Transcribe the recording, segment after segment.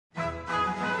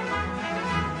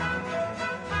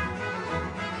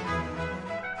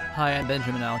Hi, I'm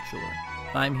Benjamin Altshuler,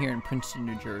 and I'm here in Princeton,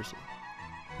 New Jersey,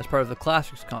 as part of the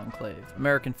Classics Conclave,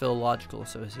 American Philological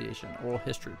Association Oral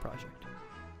History Project.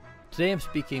 Today I'm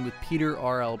speaking with Peter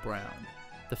R.L. Brown,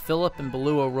 the Philip and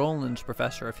Belua Rollins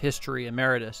Professor of History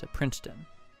Emeritus at Princeton.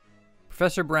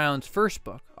 Professor Brown's first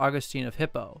book, Augustine of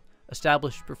Hippo,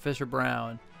 established Professor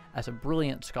Brown as a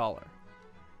brilliant scholar.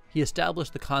 He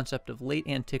established the concept of late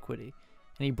antiquity,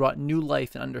 and he brought new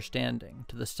life and understanding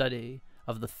to the study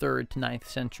of the 3rd to 9th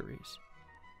centuries.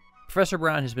 Professor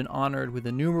Brown has been honored with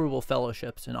innumerable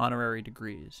fellowships and honorary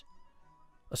degrees.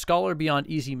 A scholar beyond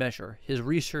easy measure, his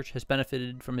research has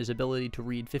benefited from his ability to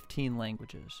read 15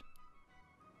 languages.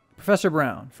 Professor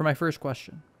Brown, for my first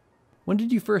question, when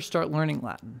did you first start learning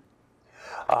Latin?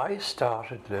 I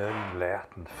started learning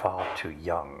Latin far too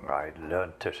young. I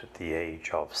learned it at the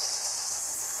age of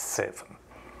 7.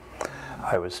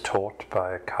 I was taught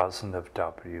by a cousin of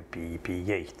W.B.B.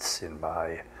 Yeats in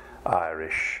my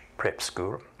Irish prep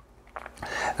school.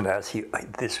 And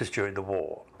this was during the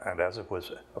war, and as it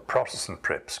was a Protestant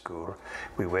prep school,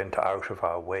 we went out of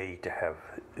our way to have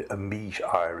a meat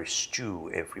Irish stew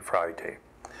every Friday.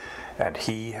 And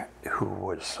he, who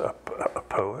was a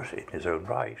poet in his own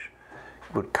right,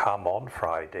 would come on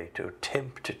Friday to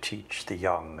attempt to teach the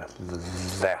young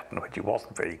Latin, which he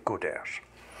wasn't very good at.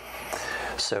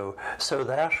 So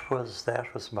that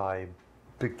was my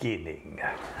beginning.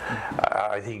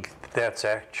 I think that's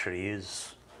actually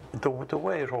is the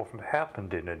way it often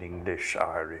happened in an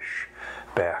English-Irish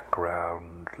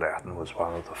background. Latin was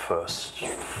one of the first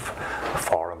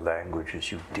foreign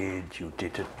languages you did. You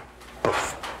did it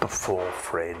before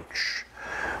French.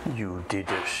 You did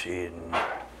it in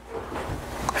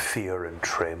fear and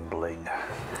trembling.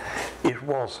 It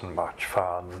wasn't much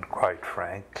fun, quite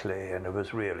frankly, and it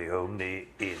was really only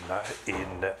in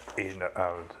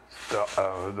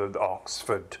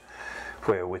Oxford,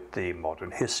 where with the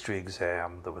modern history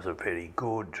exam there was a very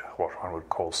good, what one would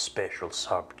call special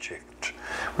subject,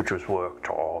 which was worked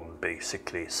on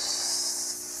basically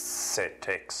set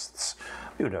texts,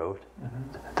 you know,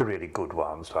 the really good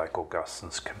ones like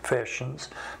Augustine's Confessions,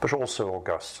 but also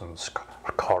Augustine's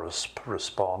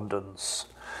Correspondence,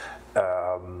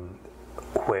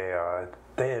 where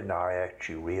then I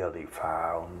actually really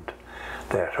found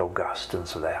that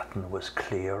Augustine's Latin was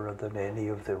clearer than any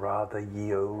of the rather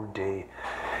ye olde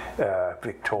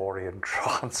Victorian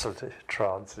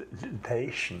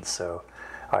translations. So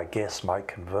I guess my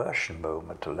conversion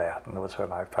moment to Latin was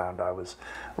when I found I was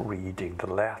reading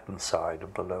the Latin side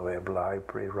of the Loeb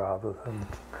Library rather than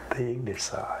the English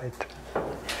side.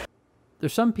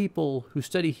 There's some people who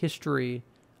study history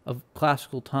of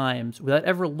classical times without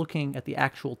ever looking at the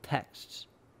actual texts.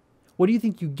 What do you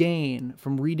think you gain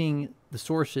from reading the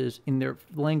sources in their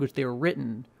language they were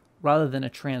written rather than a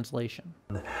translation?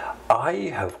 I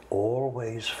have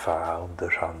always found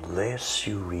that unless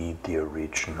you read the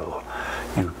original,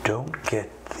 you don't get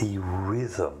the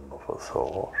rhythm of a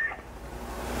thought.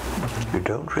 You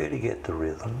don't really get the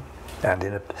rhythm.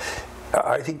 And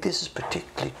I think this is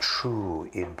particularly true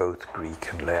in both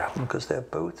Greek and Latin, because they're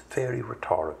both very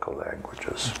rhetorical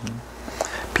languages.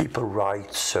 People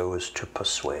write so as to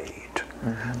persuade.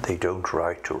 They don't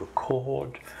write to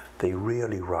record. They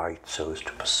really write so as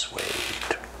to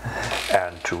persuade.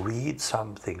 And to read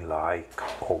something like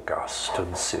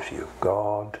Augustine's City of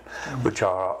God,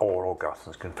 or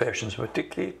Augustine's Confessions,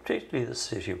 particularly the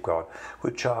City of God,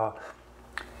 which are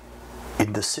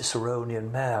in the Ciceronian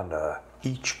manner.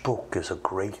 Each book is a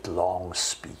great long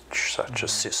speech, such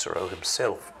as Cicero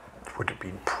himself would have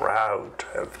been proud to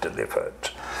have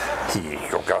delivered.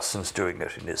 Augustine's doing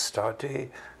it in his study,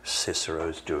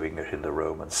 Cicero's doing it in the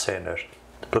Roman Senate,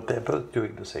 but they're both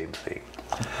doing the same thing.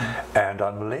 And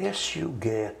unless you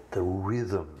get the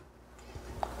rhythm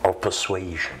of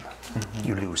persuasion,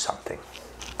 you lose something.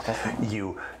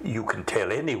 You can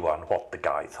tell anyone what the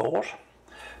guy thought,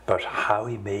 but how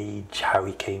he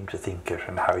came to think it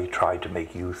and how he tried to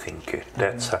make you think it.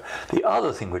 That's the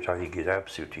other thing which I think is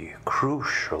absolutely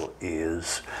crucial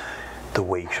is the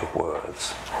weight of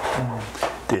words.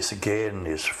 This again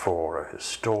is for a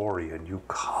historian. You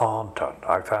can't.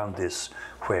 I found this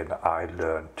when I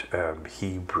learned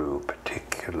Hebrew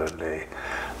particularly,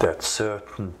 that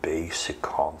certain basic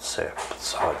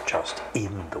concepts are just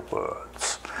in the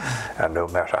words. And no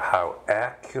matter how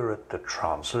accurate the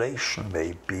translation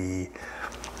may be,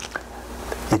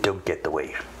 you don't get the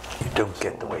weight. You don't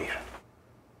get the weight.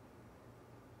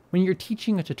 When you're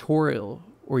teaching a tutorial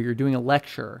or you're doing a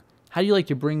lecture, how do you like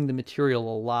to bring the material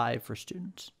alive for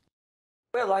students?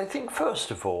 Well, I think first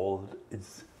of all,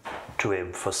 it's to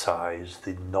emphasize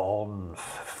the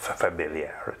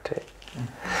non-familiarity.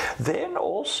 Then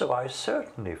also I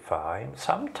certainly find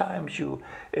sometimes you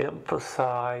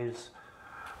emphasize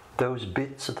those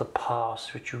bits of the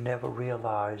past which you never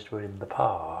realized were in the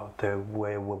past, they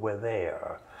were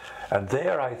there. And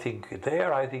there I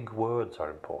think words are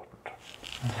important.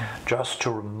 Just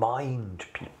to remind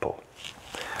people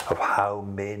of how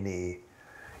many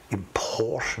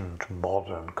important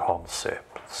modern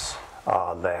concepts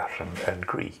are Latin and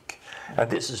Greek. And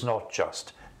this is not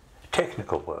just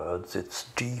technical words, it's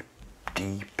deep,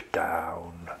 deep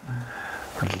down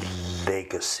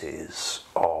legacies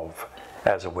of,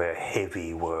 as it were,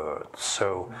 heavy words.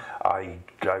 So I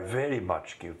very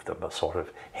much give them a sort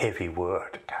of heavy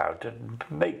word account and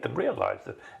make them realize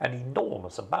that an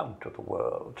enormous amount of the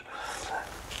world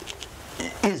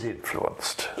is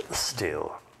influenced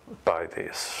still by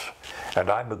this. And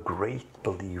I'm a great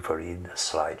believer in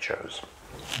slideshows.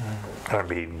 I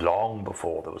mean, long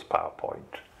before there was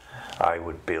PowerPoint, I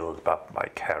would build up my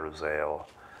carousel,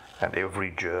 and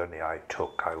every journey I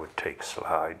took, I would take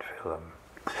slide film.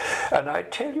 And I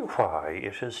tell you why.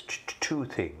 It is two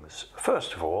things.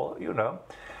 First of all, you know,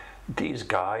 these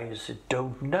guys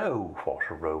don't know what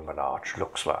a Roman arch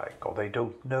looks like, or they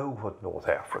don't know what North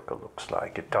Africa looks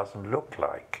like. It doesn't look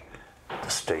like the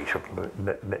state of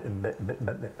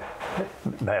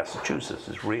Massachusetts.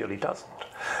 It really doesn't.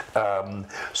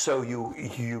 So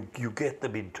you get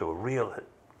them into a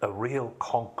real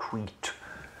concrete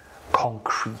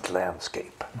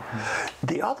landscape.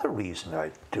 The other reason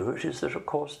I do it is that, of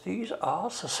course, these are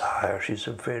societies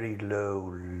of very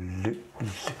low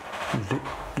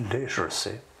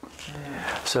literacy,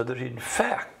 so that in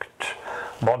fact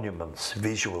monuments,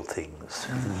 visual things,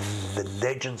 the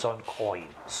legends on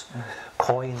coins,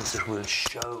 coins that will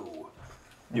show,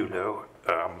 you know,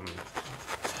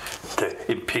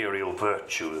 the imperial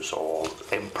virtues, or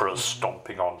emperors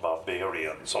stomping on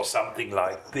barbarians, or something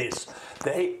like this.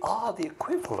 They are the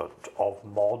equivalent of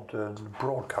modern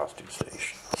broadcasting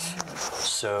stations.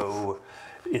 So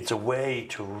it's a way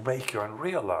to make you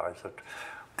realize that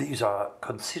these are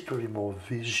considerably more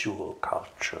visual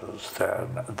cultures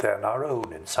than our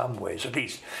own in some ways. At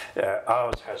least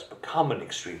ours has become an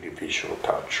extremely visual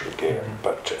culture again,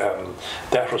 but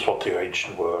that was what the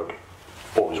ancient world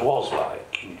always was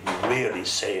like. You really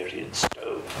say it in stone.